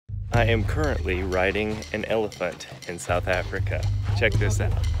I am currently riding an elephant in South Africa. Check this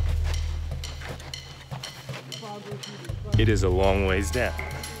out. It is a long ways down.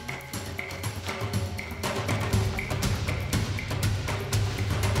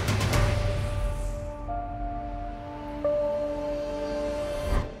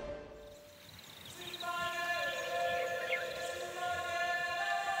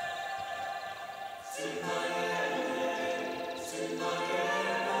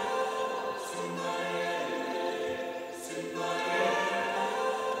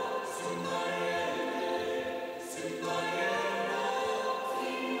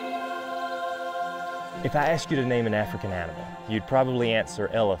 If I asked you to name an African animal, you'd probably answer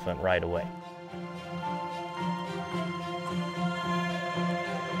elephant right away.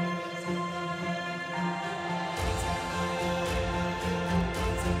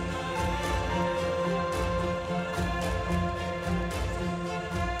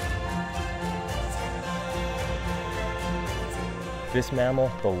 This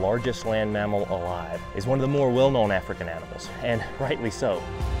mammal, the largest land mammal alive, is one of the more well-known African animals, and rightly so.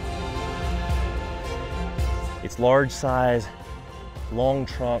 Its large size, long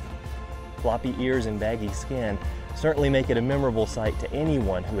trunk, floppy ears, and baggy skin certainly make it a memorable sight to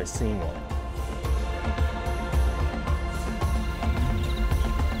anyone who has seen one.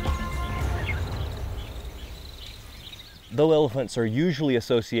 Though elephants are usually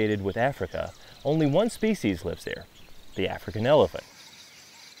associated with Africa, only one species lives there, the African elephant.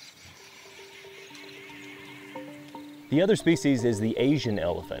 The other species is the Asian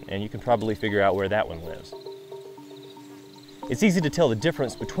elephant, and you can probably figure out where that one lives. It's easy to tell the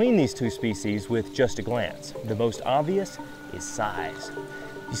difference between these two species with just a glance. The most obvious is size.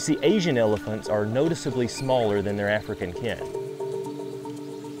 You see, Asian elephants are noticeably smaller than their African kin.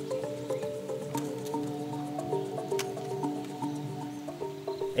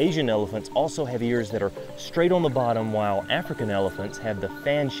 Asian elephants also have ears that are straight on the bottom, while African elephants have the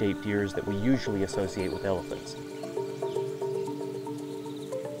fan-shaped ears that we usually associate with elephants.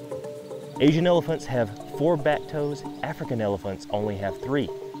 Asian elephants have 4 back toes, African elephants only have 3.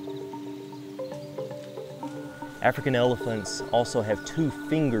 African elephants also have 2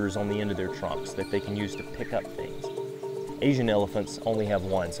 fingers on the end of their trunks that they can use to pick up things. Asian elephants only have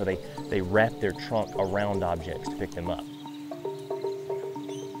 1, so they wrap their trunk around objects to pick them up.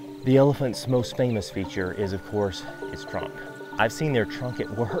 The elephant's most famous feature is, of course, its trunk. I've seen their trunk at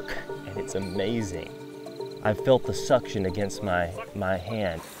work, and it's amazing. I've felt the suction against my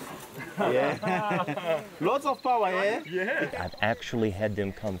hand. Yeah. Lots of power, eh? Yeah. I've actually had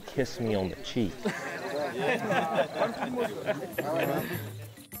them come kiss me on the cheek.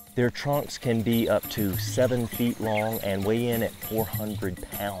 Their trunks can be up to 7 feet long and weigh in at 400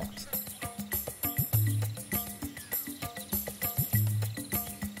 pounds.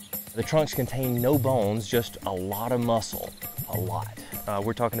 The trunks contain no bones, just a lot of muscle, a lot.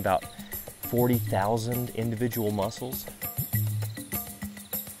 We're talking about 40,000 individual muscles.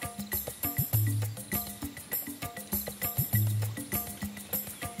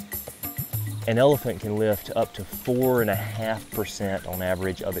 An elephant can lift up to 4.5% on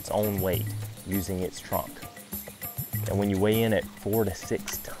average of its own weight using its trunk. And when you weigh in at 4 to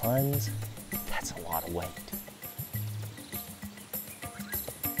 6 tons, that's a lot of weight.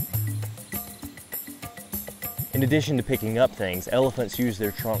 In addition to picking up things, elephants use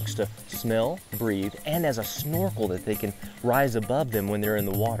their trunks to smell, breathe, and as a snorkel that they can rise above them when they're in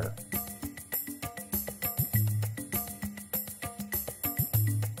the water.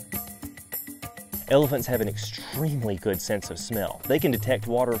 Elephants have an extremely good sense of smell. They can detect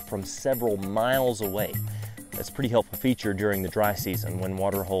water from several miles away. That's a pretty helpful feature during the dry season when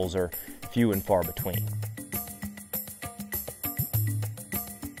water holes are few and far between.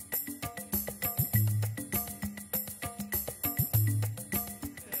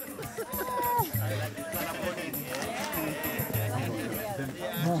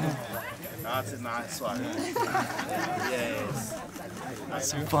 That's a nice one. Yes.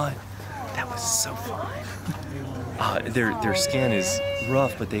 So fun. That was so fun. Their skin is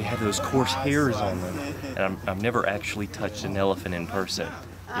rough, but they have those coarse hairs on them. And I've never actually touched an elephant in person.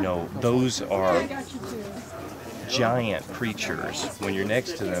 You know, those are giant creatures. When you're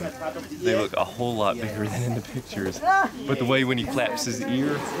next to them, they look a whole lot bigger than in the pictures. But the way when he flaps his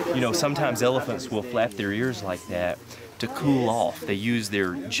ear, you know, sometimes elephants will flap their ears like that to cool off. They use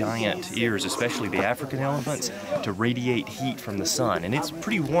their giant ears, especially the African elephants, to radiate heat from the sun. And it's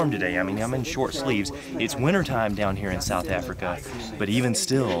pretty warm today. I mean, I'm in short sleeves. It's wintertime down here in South Africa, but even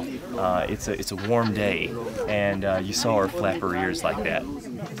still, it's a warm day. And you saw her flap her ears like that.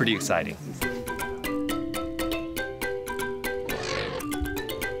 Pretty exciting.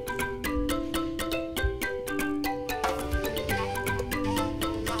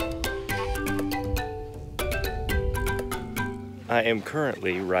 I am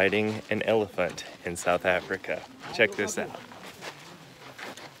currently riding an elephant in South Africa. Check this out.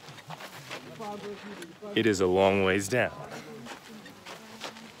 It is a long ways down.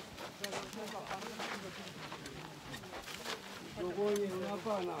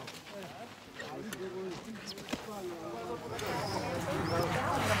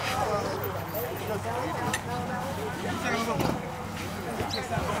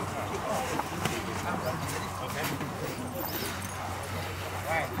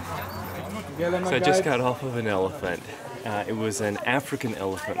 So I just got off of an elephant. It was an African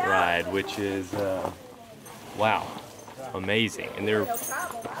elephant ride, which is, wow, amazing. And they're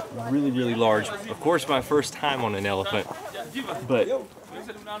really, really large. Of course, my first time on an elephant, but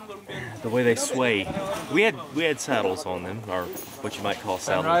the way they sway. We had saddles on them, or what you might call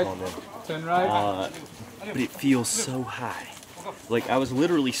saddles on them. But it feels so high. Like I was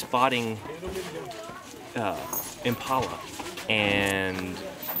literally spotting impala and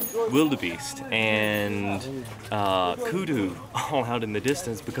wildebeest and kudu all out in the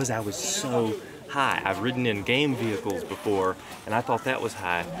distance because I was so high. I've ridden in game vehicles before and I thought that was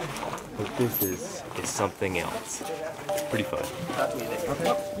high, but this is something else. Pretty fun.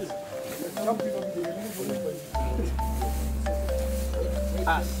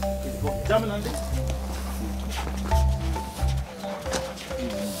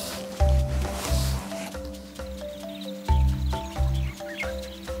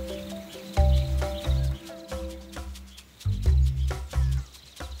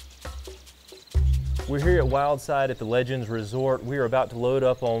 We're here at Wildside at the Legends Resort. We are about to load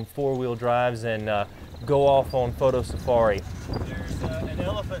up on four-wheel drives and go off on photo safari. There's an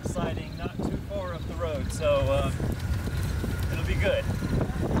elephant sighting not too far up the road, so it'll be good.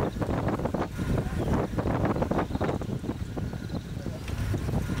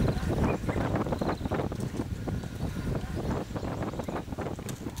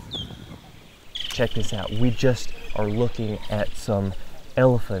 Check this out. We just are looking at some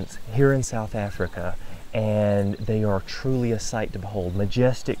elephants here in South Africa, and they are truly a sight to behold.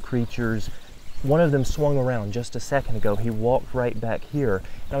 Majestic creatures. One of them swung around just a second ago. He walked right back here,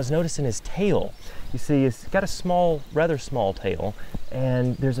 and I was noticing his tail. You see, it's got a small, rather small tail,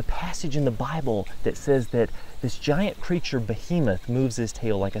 and there's a passage in the Bible that says that this giant creature, Behemoth, moves his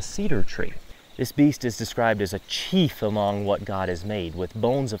tail like a cedar tree. This beast is described as a chief among what God has made, with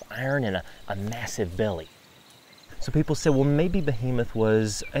bones of iron and a massive belly. So people say, well, maybe Behemoth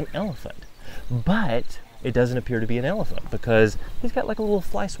was an elephant, but it doesn't appear to be an elephant because he's got like a little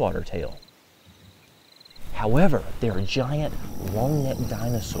fly swatter tail. However, there are giant long-necked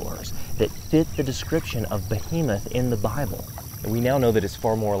dinosaurs that fit the description of Behemoth in the Bible. And we now know that it's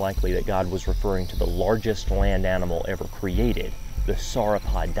far more likely that God was referring to the largest land animal ever created, the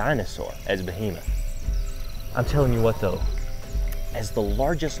sauropod dinosaur, as Behemoth. I'm telling you what though, as the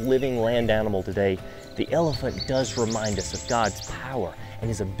largest living land animal today, the elephant does remind us of God's power and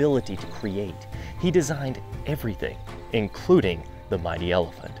his ability to create. He designed everything, including the mighty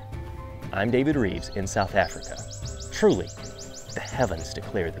elephant. I'm David Rives in South Africa. Truly, the heavens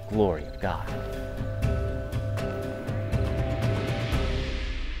declare the glory of God.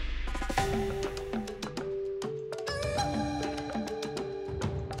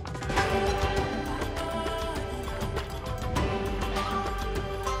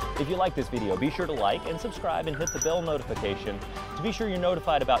 If you like this video, be sure to like and subscribe and hit the bell notification to be sure you're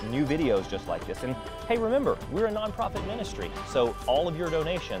notified about new videos just like this. And hey, remember, we're a nonprofit ministry, so all of your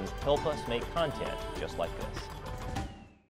donations help us make content just like this.